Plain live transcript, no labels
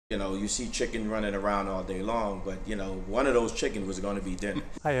You know, you see chicken running around all day long, but you know, one of those chicken was going to be dinner.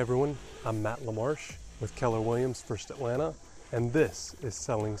 Hi everyone, I'm Matt LaMarche with Keller Williams First Atlanta, and this is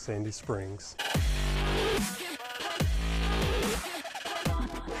Selling Sandy Springs.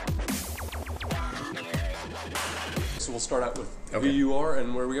 So we'll start out with who you are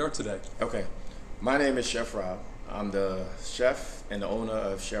and where we are today. Okay, my name is Chef Rob. I'm the chef and the owner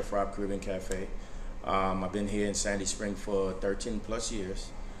of Chef Rob Caribbean Cafe. I've been here in Sandy Springs for 13 plus years.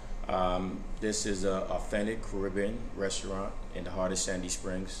 This is an authentic Caribbean restaurant in the heart of Sandy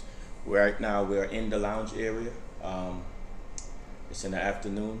Springs. Right now we're in the lounge area. It's in the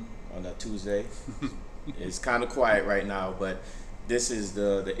afternoon on a Tuesday. It's kind of quiet right now, but this is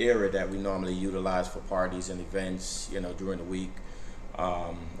the area that we normally utilize for parties and events, you know, during the week,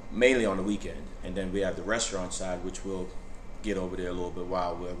 mainly on the weekend. And then we have the restaurant side, which we'll get over there a little bit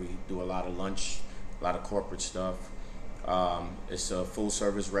while, where we do a lot of lunch, a lot of corporate stuff. It's a full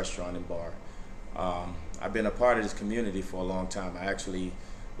service restaurant and bar. I've been a part of this community for a long time. I actually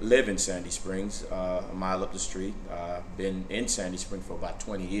live in Sandy Springs, a mile up the street. Been in Sandy Springs for about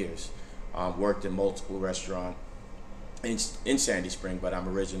 20 years. Worked in multiple restaurants in Sandy Springs, but I'm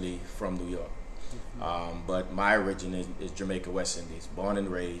originally from New York. But my origin is Jamaica, West Indies. Born and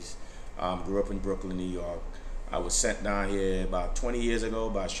raised. Grew up in Brooklyn, New York. I was sent down here about 20 years ago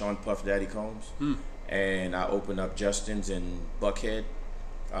by Sean Puff Daddy Combs. And I opened up Justin's in Buckhead.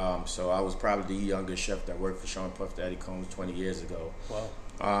 So I was probably the youngest chef that worked for Sean Puff Daddy Combs 20 years ago.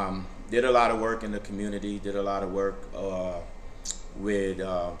 Wow. Did a lot of work in the community, did a lot of work with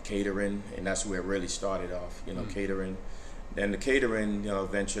catering, and that's where it really started off, you know, catering. Then the catering, you know,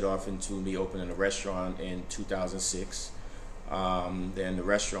 ventured off into me opening a restaurant in 2006. Then the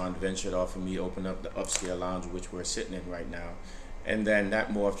restaurant ventured off of me opening up the upstairs lounge, which we're sitting in right now. And then that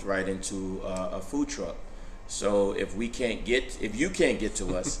morphed right into a food truck. So if you can't get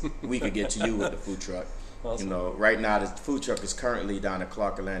to us, we could get to you with the food truck. Awesome. You know, right now the food truck is currently down at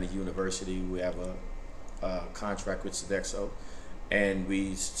Clark Atlanta University. We have a contract with Sodexo, and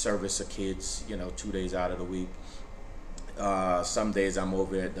we service the kids, you know, 2 days out of the week. Some days I'm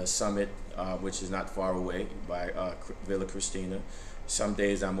over at the Summit, which is not far away, by Villa Christina. Some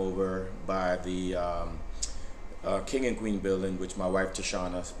days I'm over by the King and Queen building, which my wife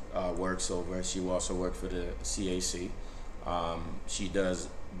Tashana works over. She also works for the CAC. She does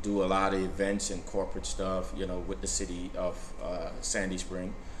do a lot of events and corporate stuff, you know, with the city of Sandy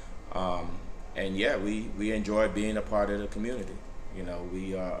Spring. And yeah, we enjoy being a part of the community. You know,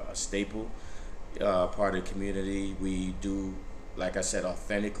 we are a staple part of the community. We do, like I said,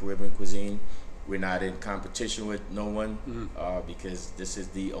 authentic Caribbean cuisine. We're not in competition with no one because this is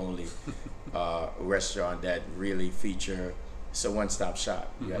the only restaurant that really feature. It's a one-stop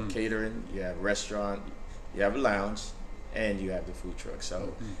shop. You have catering, you have restaurant, you have a lounge, and you have the food truck.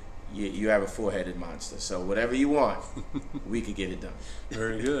 So you have a four-headed monster. So whatever you want, we could get it done.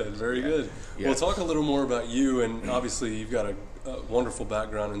 Very good, very good. Yeah. Well, talk a little more about you, and obviously you've got a wonderful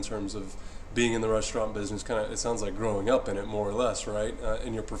background in terms of being in the restaurant business. Kind of, it sounds like growing up in it, more or less, right?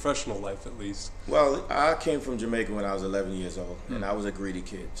 In your professional life, at least. Well, I came from Jamaica when I was 11 years old, and I was a greedy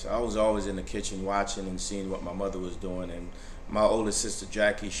kid. So I was always in the kitchen watching and seeing what my mother was doing. And my older sister,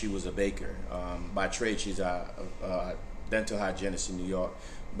 Jackie, she was a baker. By trade, she's a dental hygienist in New York,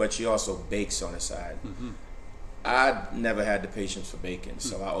 but she also bakes on the side. I never had the patience for baking,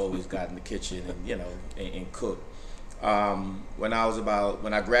 so I always got in the kitchen and, you know, and cooked. When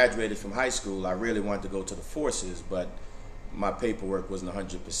I graduated from high school, I really wanted to go to the forces, but my paperwork wasn't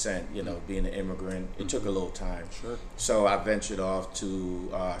 100%, you know, being an immigrant. It took a little time. Sure. So I ventured off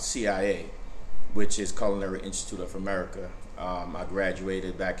to CIA, which is Culinary Institute of America. I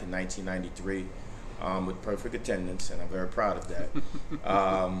graduated back in 1993 with perfect attendance, and I'm very proud of that.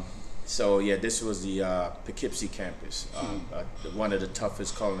 So yeah, this was the Poughkeepsie campus, one of the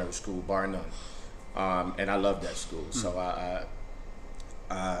toughest culinary schools, bar none. And I love that school. So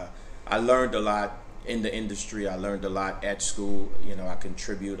I learned a lot in the industry. I learned a lot at school. You know, I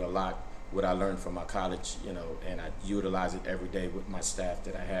contribute a lot what I learned from my college, you know, and I utilize it every day with my staff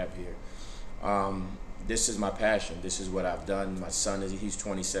that I have here. This is my passion. This is what I've done. My son he's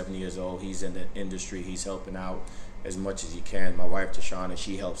 27 years old. He's in the industry. He's helping out as much as he can. My wife Tashana,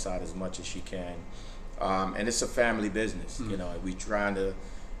 she helps out as much as she can. And it's a family business. You know, we trying to.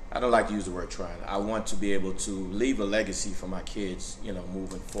 I don't like to use the word trying. I want to be able to leave a legacy for my kids, you know,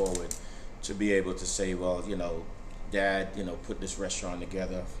 moving forward, to be able to say, well, you know, Dad, you know, put this restaurant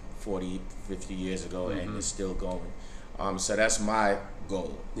together 40, 50 years ago, and it's still going. So that's my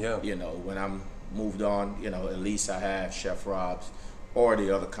goal. Yeah. You know, when I'm moved on, you know, at least I have Chef Rob's or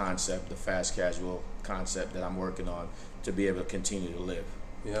the other concept, the fast casual concept that I'm working on, to be able to continue to live.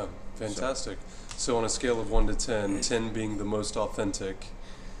 Yeah, fantastic. So on a scale of 1 to 10, 10 being the most authentic,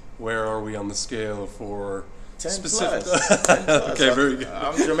 where are we on the scale for 10 specific? plus. 10 plus. Okay, very good.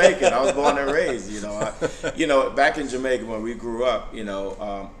 I'm Jamaican. I was born and raised. Back in Jamaica when we grew up,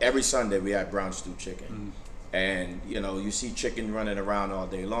 every Sunday we had brown stew chicken. And, you see chicken running around all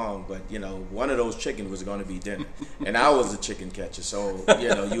day long, but, one of those chicken was going to be dinner. And I was a chicken catcher. So,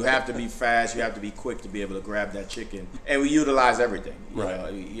 you have to be fast. You have to be quick to be able to grab that chicken. And we utilize everything.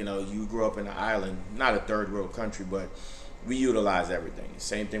 Right. You grew up in an island, not a third world country, but we utilize everything.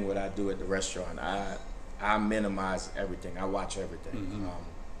 Same thing what I do at the restaurant. I minimize everything. I watch everything.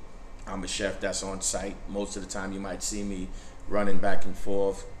 I'm a chef that's on site. Most of the time you might see me running back and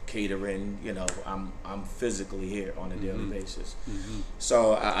forth, catering. I'm physically here on a daily basis.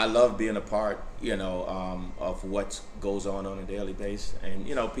 So I love being a part, of what goes on a daily basis. And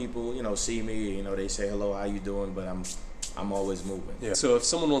people, see me, they say hello, how you doing? But I'm always moving. Yeah. So if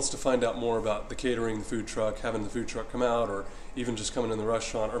someone wants to find out more about the catering, the food truck, having the food truck come out, or even just coming in the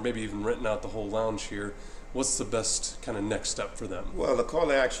restaurant, or maybe even renting out the whole lounge here, what's the best kind of next step for them? Well, the call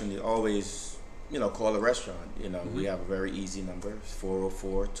to action is always, call the restaurant. We have a very easy number,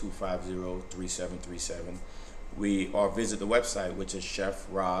 404-250-3737. Or visit the website, which is Chef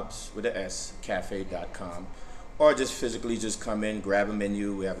Rob's with an S, cafe.com. Or just physically just come in, grab a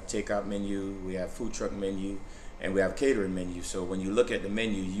menu. We have a takeout menu, we have food truck menu, and we have a catering menu. So when you look at the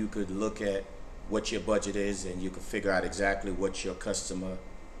menu, you could look at what your budget is, and you can figure out exactly what your customer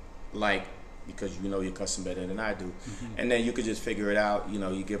like, because you know your customer better than I do. And then you could just figure it out.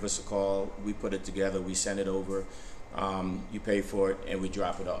 You give us a call, we put it together, we send it over, you pay for it, and we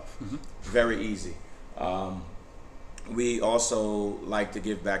drop it off. Very easy. We also like to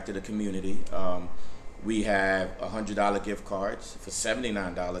give back to the community. We have $100 gift cards for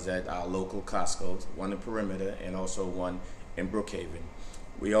 $79 at our local Costco's, one in Perimeter and also one in Brookhaven.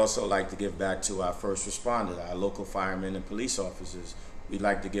 We also like to give back to our first responders, our local firemen and police officers. We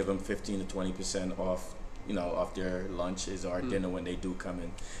like to give them 15 to 20% off, off their lunches or dinner when they do come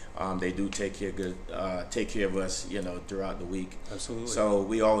in. They do take care of us, throughout the week. Absolutely. So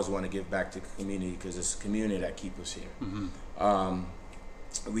we always want to give back to the community because it's the community that keeps us here.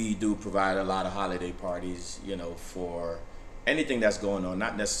 We do provide a lot of holiday parties, for anything that's going on,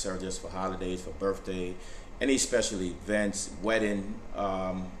 not necessarily just for holidays, for birthday, any special events, wedding,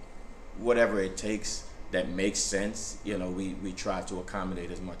 whatever it takes that makes sense. We try to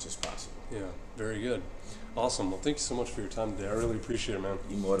accommodate as much as possible. Yeah, very good. Awesome. Well, thank you so much for your time today. I really appreciate it, man.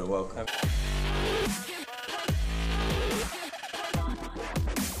 You're more than welcome.